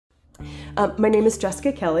My name is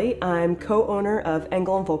Jessica Kelly. I'm co-owner of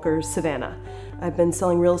Engel Völkers Savannah. I've been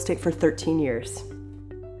selling real estate for 13 years.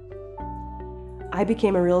 I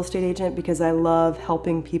became a real estate agent because I love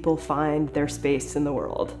helping people find their space in the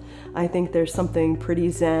world. I think there's something pretty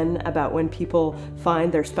zen about when people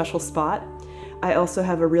find their special spot. I also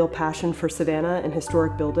have a real passion for Savannah and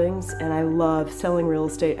historic buildings, and I love selling real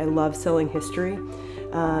estate. I love selling history.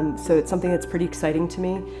 So it's something that's pretty exciting to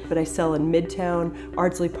me. But I sell in Midtown,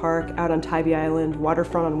 Ardsley Park, out on Tybee Island,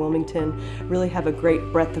 waterfront on Wilmington, really have a great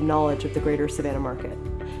breadth of knowledge of the greater Savannah market.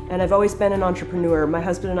 And I've always been an entrepreneur. My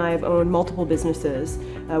husband and I have owned multiple businesses.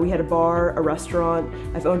 We had a bar, a restaurant.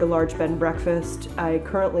 I've owned a large bed and breakfast. I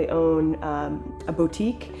currently own a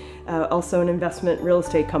boutique, also an investment real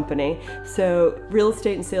estate company. So real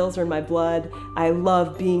estate and sales are in my blood. I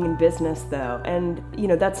love being in business though. And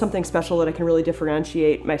that's something special that I can really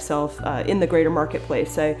differentiate myself in the greater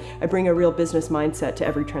marketplace. I bring a real business mindset to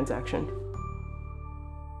every transaction.